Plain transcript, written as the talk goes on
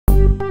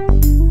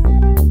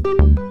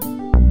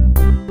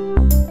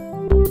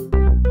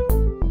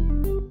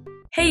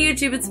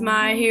YouTube, it's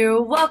Maya here.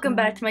 Welcome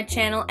back to my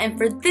channel, and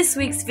for this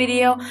week's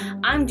video,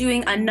 I'm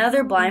doing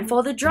another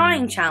blindfolded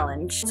drawing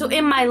challenge. So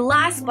in my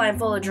last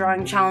blindfolded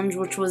drawing challenge,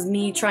 which was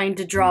me trying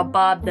to draw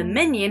Bob the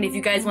Minion, if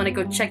you guys want to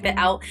go check that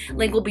out,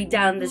 link will be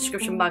down in the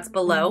description box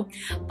below.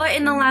 But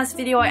in the last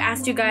video, I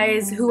asked you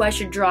guys who I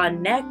should draw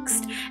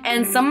next,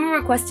 and someone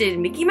requested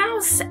Mickey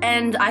Mouse,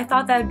 and I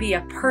thought that would be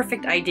a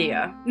perfect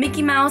idea.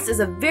 Mickey Mouse is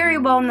a very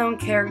well-known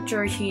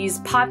character. He's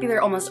popular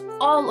almost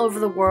all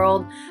over the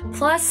world.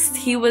 Plus,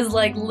 he was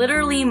like literally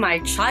my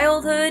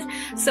childhood,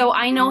 so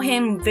I know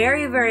him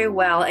very, very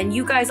well, and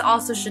you guys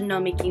also should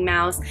know Mickey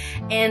Mouse,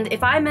 and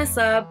if I mess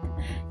up,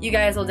 you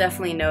guys will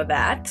definitely know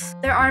that.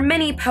 There are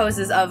many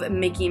poses of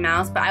Mickey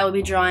Mouse, but I will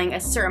be drawing a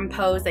certain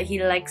pose that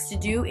he likes to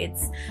do.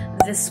 It's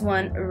this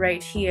one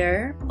right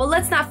here. But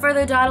let's not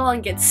further dawdle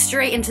and get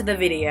straight into the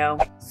video.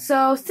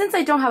 So since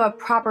I don't have a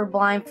proper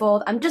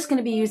blindfold, I'm just going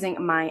to be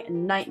using my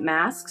night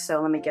mask,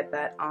 so let me get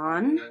that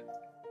on.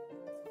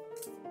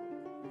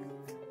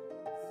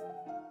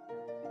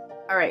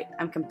 Alright,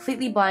 I'm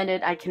completely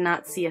blinded. I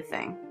cannot see a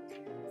thing.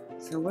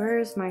 So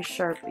where's my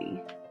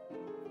Sharpie?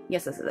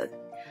 Yes, this is it.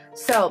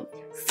 So,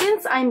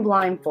 since I'm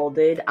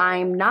blindfolded,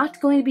 I'm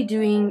not going to be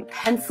doing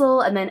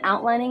pencil and then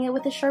outlining it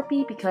with a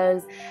Sharpie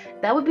because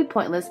that would be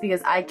pointless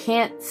because I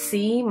can't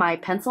see my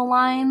pencil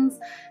lines.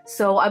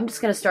 So I'm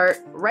just going to start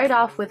right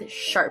off with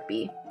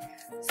Sharpie.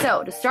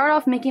 So, to start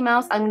off Mickey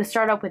Mouse, I'm going to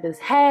start off with his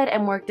head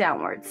and work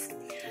downwards.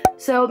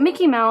 So,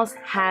 Mickey Mouse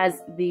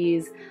has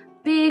these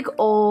big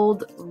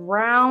old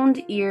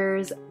round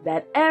ears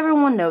that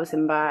everyone knows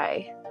him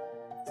by.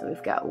 So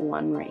we've got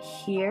one right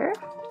here,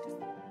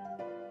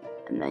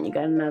 and then you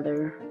got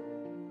another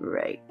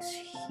right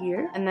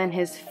here, and then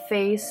his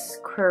face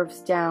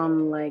curves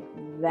down like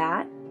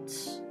that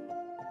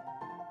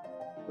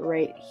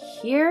right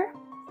here,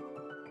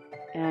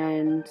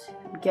 and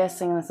I'm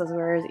guessing this is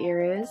where his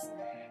ear is,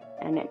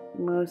 and it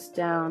moves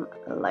down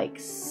like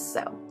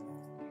so.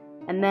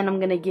 And then I'm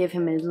gonna give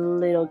him a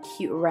little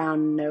cute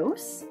round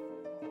nose.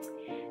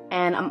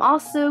 And I'm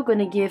also going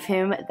to give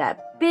him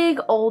that big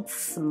old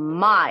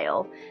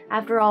smile.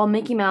 After all,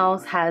 Mickey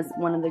Mouse has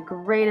one of the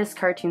greatest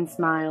cartoon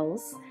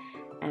smiles.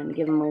 And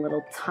give him a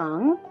little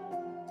tongue.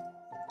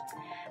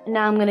 And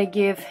now I'm going to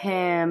give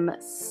him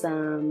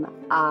some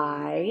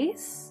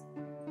eyes.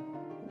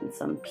 And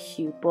some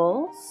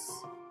pupils.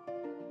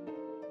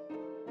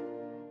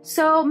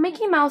 So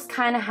Mickey Mouse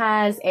kind of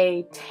has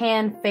a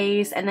tan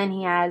face, and then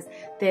he has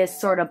this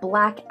sort of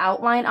black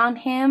outline on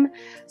him.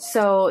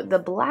 So the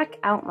black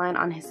outline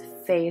on his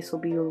face will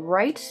be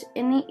right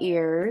in the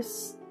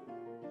ears,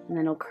 and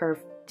then it'll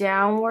curve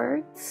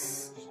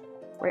downwards,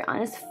 right on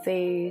his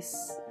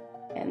face,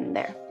 and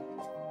there.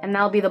 And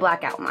that'll be the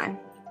black outline.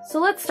 So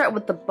let's start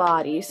with the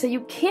body. So you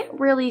can't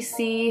really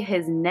see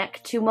his neck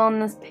too well in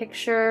this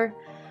picture,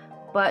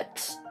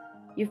 but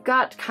you've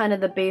got kind of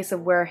the base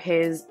of where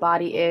his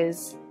body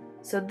is.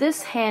 So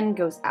this hand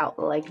goes out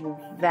like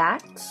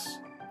that,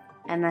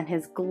 and then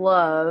his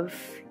glove,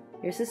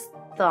 here's his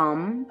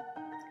thumb,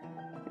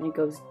 and it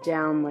goes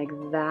down like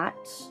that,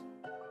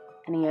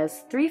 and he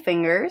has 3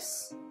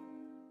 fingers,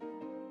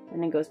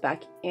 and it goes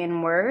back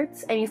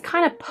inwards, and he's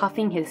kind of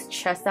puffing his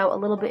chest out a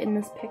little bit in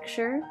this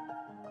picture.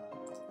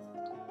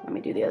 Let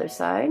me do the other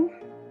side.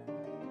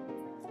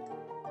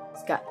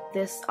 He's got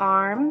this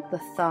arm, the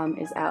thumb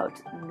is out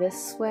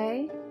this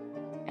way,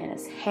 and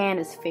his hand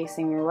is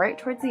facing right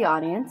towards the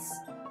audience.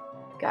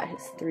 Got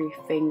his 3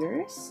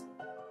 fingers.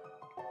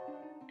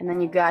 And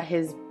then you've got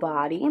his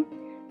body.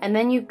 And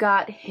then you've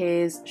got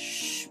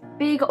his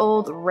big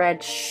old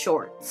red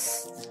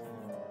shorts.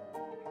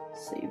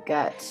 So you've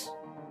got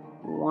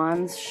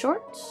one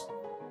short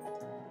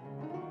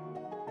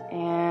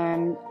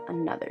and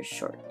another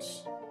short.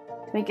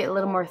 To make it a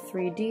little more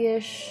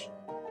 3D-ish,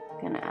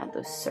 I'm gonna add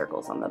those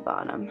circles on the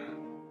bottom.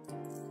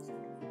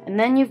 And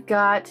then you've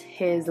got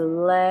his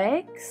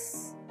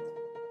legs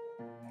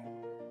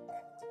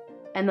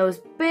and those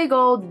big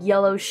old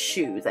yellow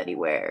shoes that he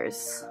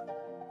wears.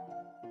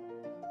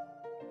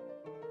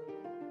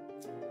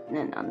 And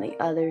then on the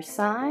other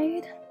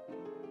side,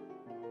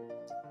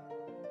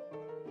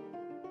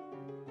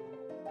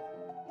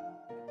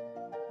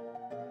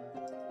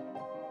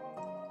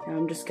 and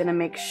I'm just gonna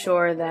make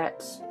sure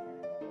that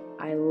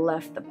I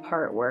left the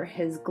part where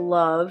his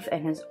glove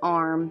and his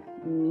arm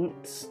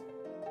meet.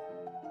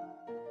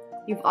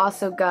 You've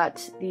also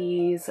got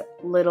these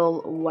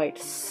little white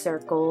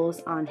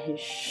circles on his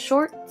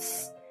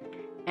shorts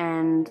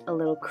and a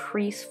little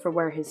crease for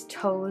where his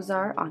toes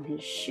are on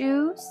his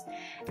shoes.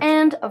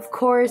 And of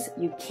course,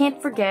 you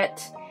can't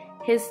forget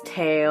his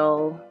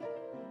tail.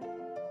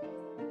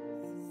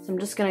 So I'm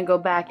just gonna go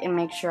back and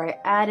make sure I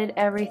added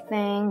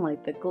everything,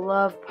 like the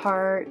glove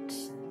part,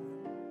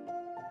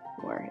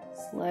 where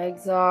his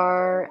legs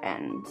are,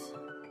 and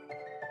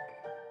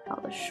how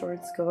the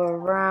shorts go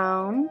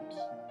around.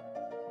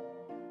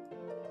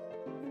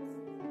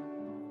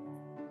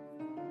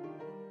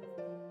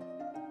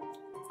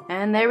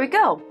 And there we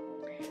go.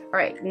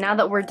 Alright, now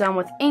that we're done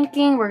with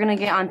inking, we're going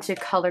to get onto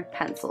colored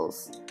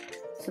pencils.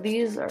 So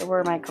these are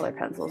where my colored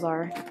pencils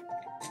are.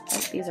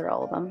 Oh, these are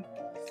all of them.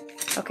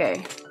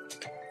 Okay,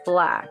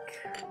 black.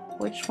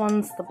 Which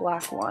one's the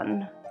black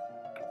one?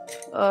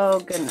 Oh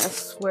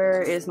goodness,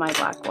 where is my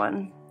black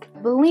one? I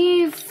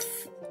believe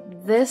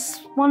this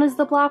one is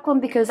the black one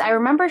because I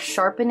remember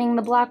sharpening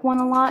the black one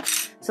a lot,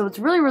 so it's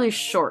really, really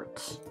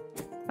short.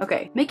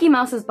 Okay, Mickey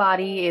Mouse's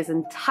body is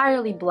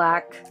entirely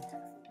black,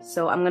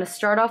 so I'm gonna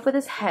start off with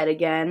his head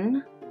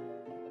again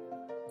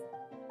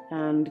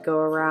and go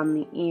around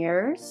the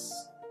ears.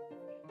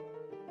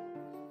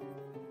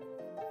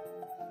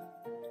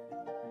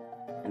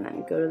 And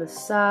then go to the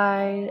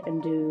side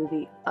and do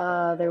the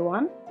other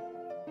one.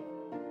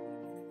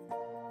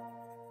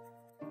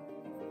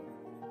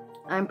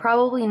 I'm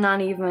probably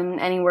not even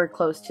anywhere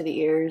close to the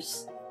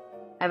ears.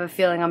 I have a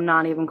feeling I'm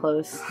not even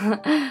close.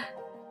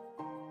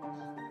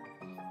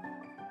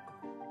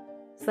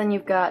 So then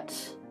you've got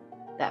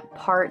that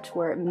part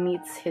where it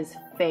meets his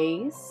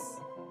face.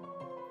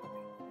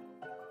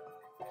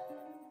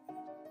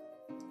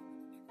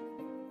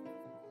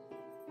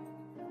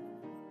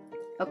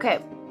 Okay.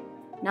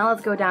 Now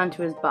let's go down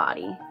to his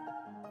body.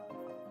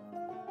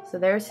 So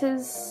there's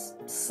his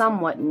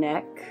somewhat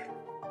neck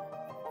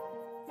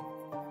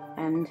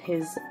and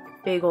his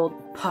big old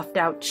puffed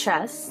out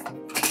chest.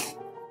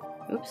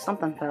 Oops,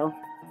 something fell.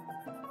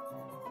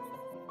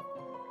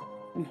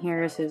 And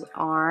here's his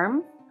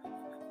arm.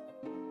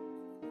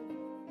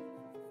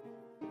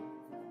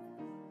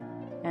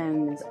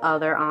 And his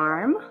other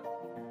arm.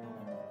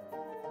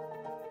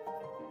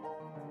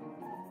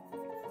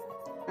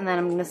 And then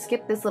I'm going to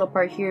skip this little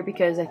part here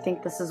because I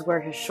think this is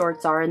where his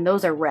shorts are, and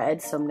those are red,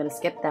 so I'm going to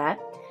skip that.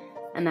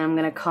 And then I'm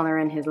going to color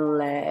in his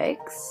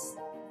legs.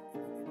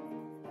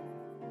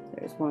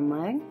 There's one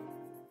leg.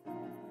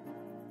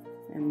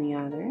 And the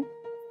other.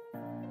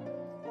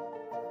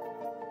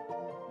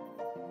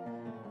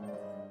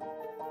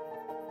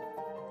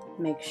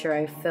 Make sure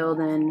I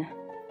filled in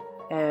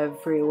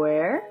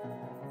everywhere.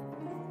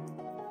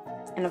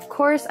 And of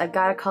course, I've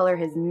got to color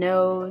his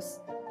nose.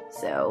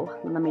 So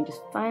let me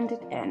just find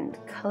it and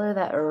color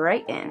that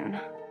right in.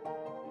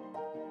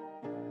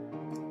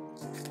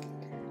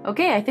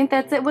 Okay, I think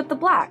that's it with the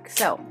black.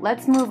 So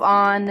let's move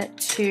on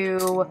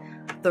to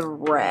the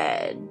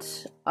red.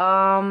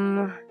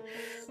 I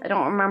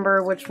don't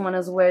remember which one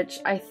is which.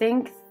 I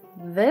think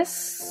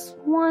this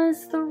one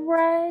is the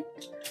red.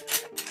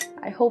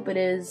 I hope it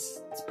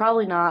is. It's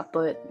probably not,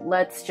 but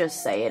let's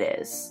just say it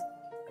is.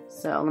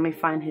 So let me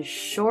find his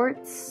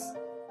shorts.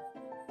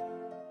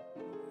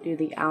 Do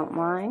the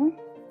outline.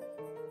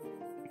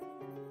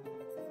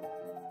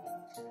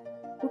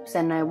 Oops,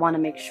 and I want to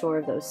make sure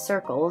of those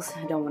circles.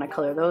 I don't want to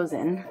color those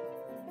in.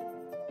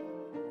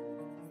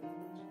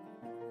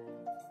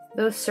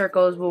 Those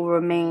circles will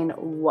remain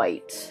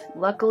white.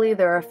 Luckily,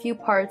 there are a few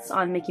parts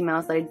on Mickey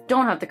Mouse that I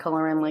don't have to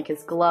color in, like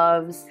his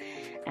gloves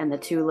and the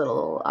two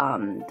little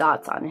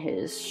dots on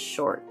his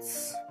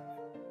shorts.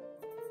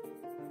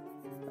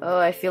 Oh,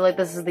 I feel like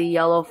this is the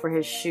yellow for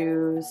his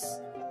shoes.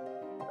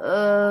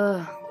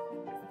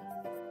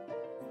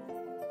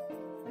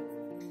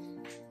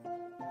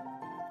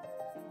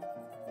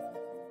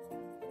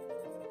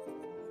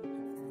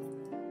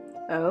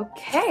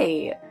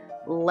 Okay,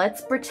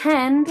 let's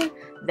pretend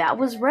that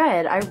was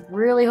red. I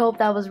really hope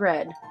that was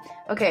red.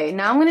 Okay,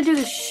 now I'm gonna do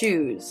the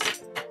shoes.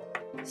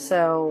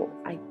 So,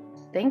 I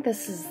think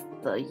this is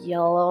the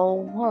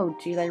yellow. Oh,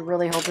 geez, I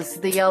really hope this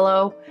is the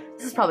yellow.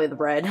 This is probably the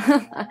red.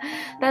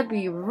 That'd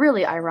be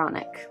really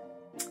ironic.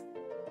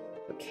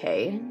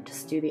 Okay,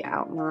 just do the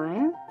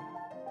outline.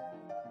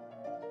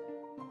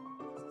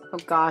 Oh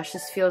gosh,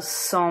 this feels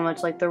so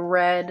much like the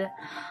red.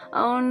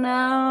 Oh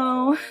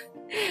no.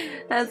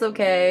 That's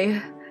okay.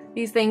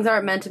 These things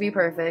aren't meant to be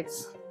perfect.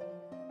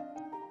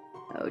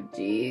 Oh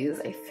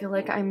geez, I feel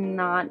like I'm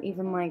not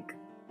even like,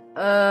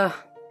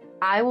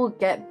 I will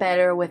get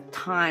better with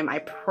time, I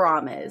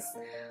promise.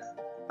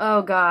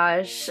 Oh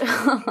gosh.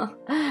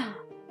 Alright,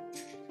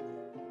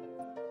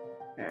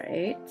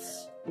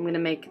 I'm gonna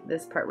make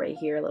this part right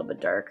here a little bit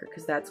darker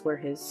because that's where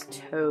his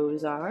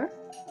toes are.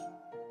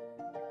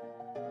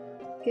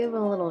 Give a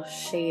little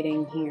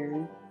shading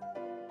here.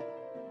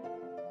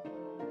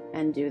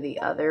 And do the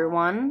other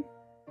one.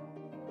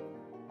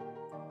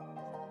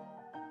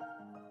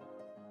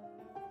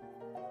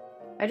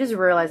 I just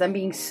realized I'm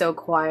being so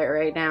quiet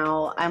right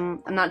now.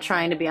 I'm not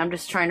trying to be. I'm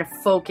just trying to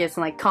focus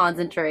and like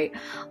concentrate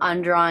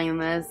on drawing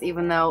this,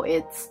 even though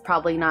it's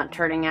probably not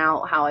turning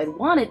out how I'd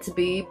want it to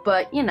be,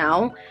 but you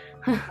know.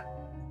 It's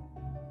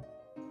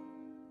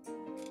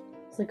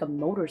like a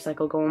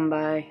motorcycle going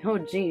by. Oh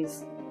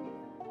geez.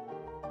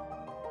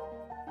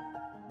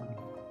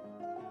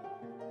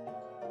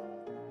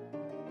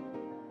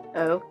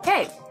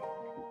 Okay,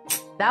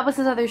 that was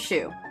his other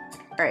shoe.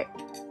 Alright,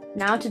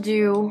 now to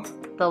do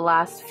the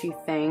last few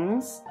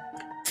things.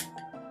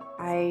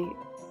 I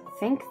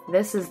think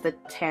this is the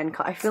tan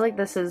color. I feel like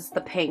this is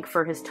the pink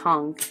for his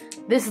tongue.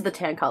 This is the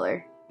tan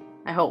color.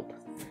 I hope.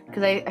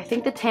 Because I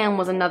think the tan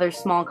was another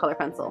small color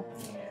pencil.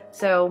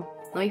 So,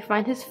 let me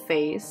find his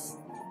face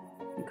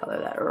and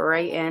color that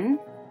right in.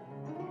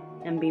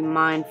 And be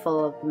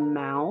mindful of the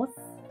mouth.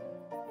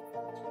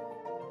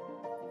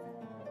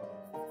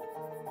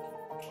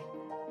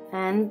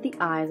 And the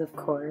eyes, of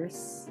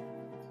course.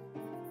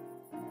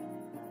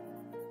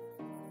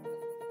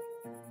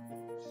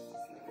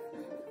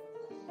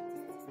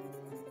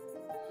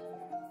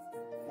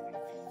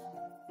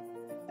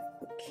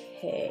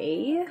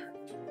 Okay.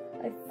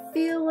 I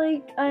feel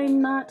like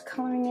I'm not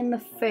coloring in the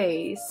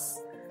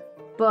face,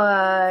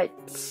 but,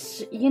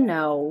 you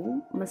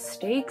know,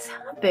 mistakes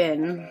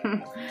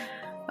happen.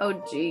 Oh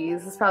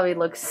geez, this probably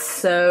looks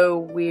so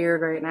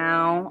weird right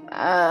now.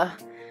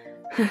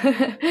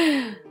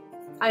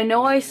 I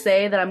know I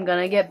say that I'm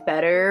gonna get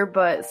better,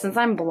 but since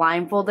I'm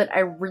blindfolded,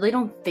 I really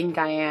don't think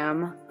I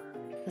am.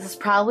 This is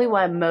probably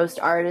why most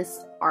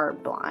artists are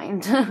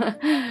blind.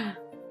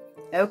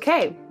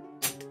 Okay,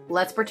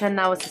 let's pretend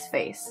that was his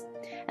face.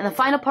 And the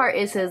final part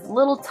is his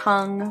little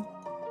tongue.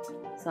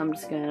 So I'm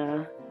just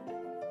gonna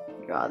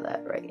draw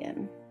that right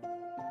in.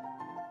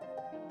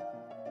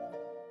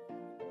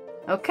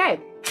 Okay,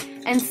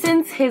 and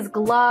since his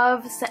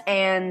gloves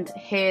and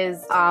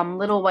his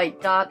little white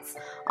dots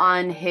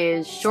on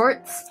his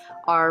shorts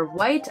are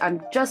white,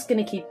 I'm just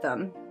gonna keep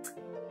them.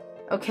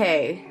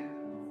 Okay,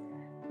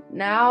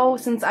 now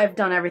since I've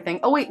done everything,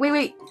 oh wait,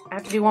 I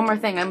have to do one more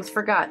thing, I almost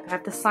forgot, I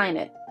have to sign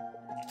it.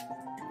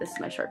 This is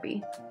my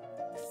Sharpie.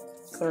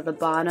 Go to the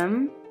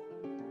bottom,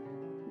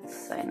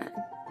 sign it.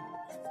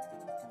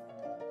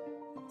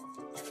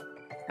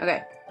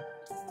 Okay,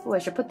 oh I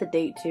should put the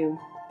date too.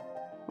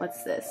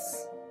 What's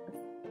this?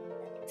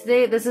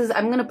 Today,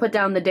 I'm gonna put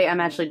down the date I'm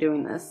actually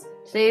doing this.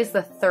 Today is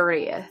the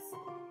 30th.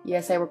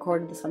 Yes, I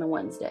recorded this on a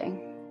Wednesday.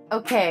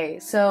 Okay,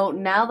 so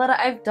now that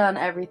I've done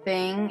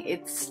everything,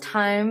 it's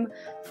time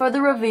for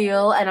the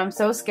reveal, and I'm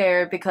so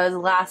scared because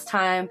last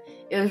time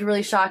it was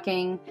really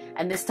shocking,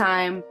 and this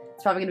time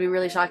it's probably gonna be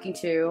really shocking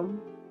too.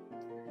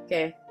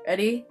 Okay,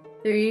 ready?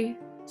 3,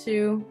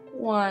 2,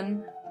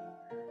 1.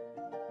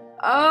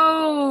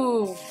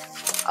 Oh!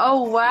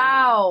 Oh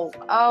wow!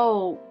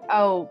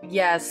 Oh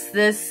yes,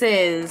 this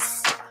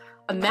is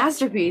a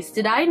masterpiece.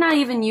 Did I not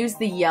even use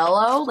the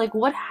yellow? Like,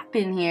 what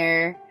happened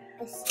here?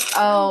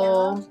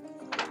 Oh.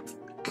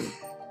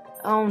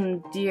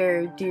 Oh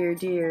dear, dear,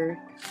 dear.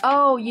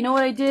 Oh, you know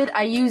what I did?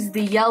 I used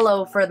the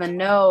yellow for the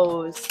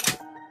nose.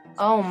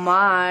 Oh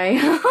my.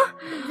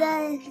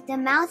 the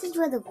mouth is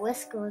where the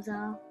whiskers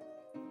are.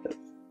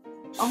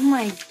 Oh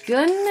my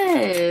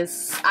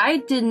goodness. I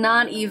did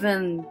not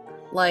even,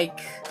 like,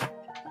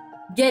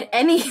 get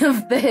any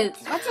of this.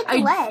 What's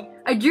it red?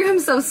 I drew him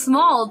so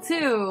small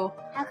too.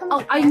 How come?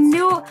 Oh, I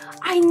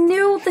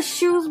knew the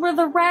shoes were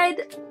the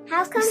red.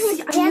 How come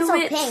his pants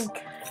are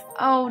pink?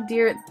 Oh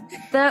dear,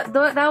 that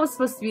was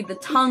supposed to be the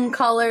tongue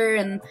color,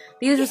 and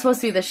these are supposed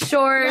to be the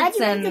shorts. Why'd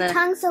you make the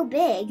tongue so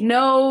big?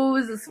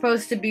 Nose is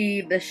supposed to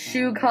be the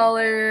shoe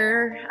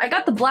color. I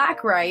got the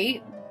black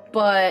right,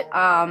 but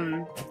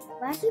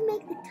Why'd you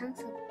make the tongue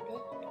so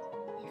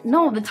big?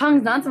 No, the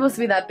tongue's not supposed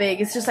to be that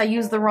big. It's just I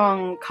used the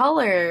wrong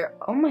color.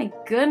 Oh my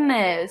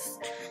goodness,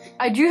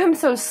 I drew him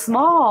so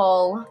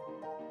small.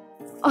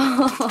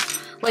 Oh,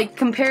 like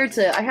compared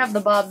to, I have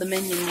the Bob the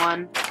Minion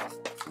one.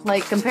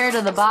 Like, compared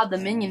to the Bob the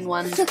Minion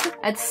one,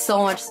 that's so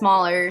much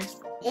smaller.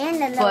 And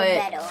a little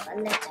better, a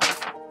little.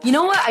 You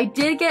know what? I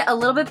did get a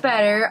little bit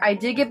better. I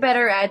did get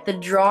better at the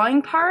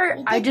drawing part.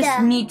 I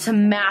just need to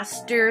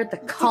master the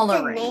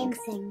coloring. The name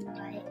thing,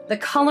 right? The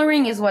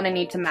coloring is what I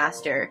need to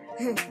master.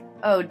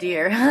 Oh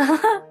dear.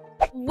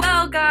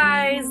 Well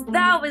guys,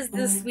 that was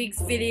this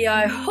week's video.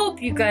 I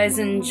hope you guys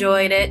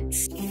enjoyed it.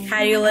 How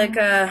do you like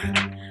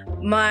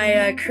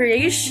my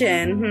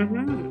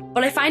creation?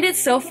 But I find it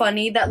so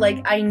funny that,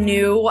 like, I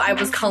knew I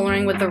was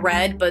coloring with the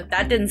red, but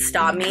that didn't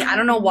stop me. I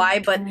don't know why,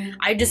 but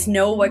I just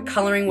know what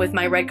coloring with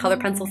my red color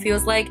pencil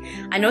feels like.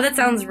 I know that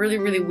sounds really,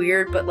 really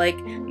weird, but, like,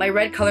 my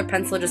red color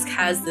pencil just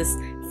has this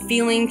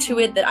feeling to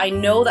it that I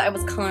know that I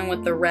was coloring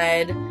with the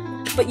red.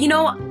 But you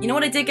know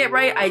what I did get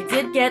right? I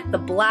did get the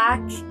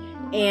black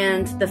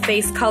and the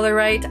face color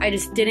right. I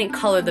just didn't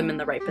color them in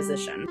the right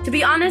position. To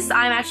be honest,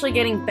 I'm actually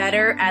getting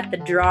better at the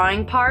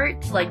drawing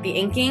part, like the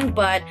inking,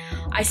 but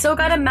I still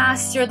gotta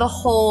master the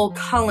whole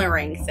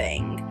coloring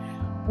thing,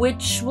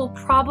 which will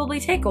probably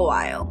take a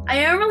while. I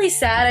am really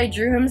sad I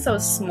drew him so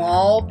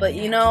small, but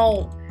you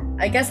know,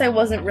 I guess I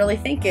wasn't really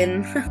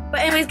thinking. But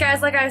anyways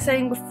guys, like I was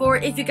saying before,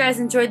 if you guys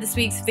enjoyed this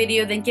week's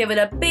video, then give it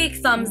a big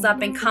thumbs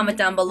up and comment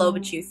down below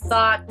what you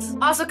thought.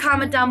 Also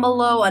comment down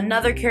below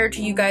another character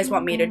you guys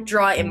want me to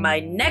draw in my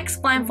next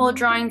blindfold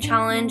drawing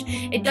challenge.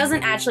 It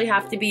doesn't actually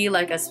have to be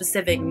like a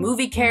specific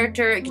movie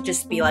character, it could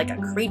just be like a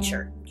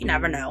creature. You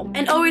never know.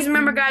 And always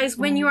remember guys,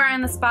 when you are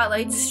in the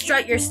spotlight,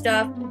 strut your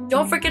stuff.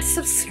 Don't forget to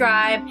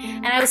subscribe,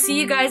 and I will see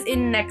you guys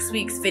in next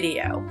week's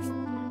video.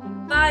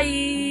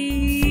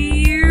 Bye!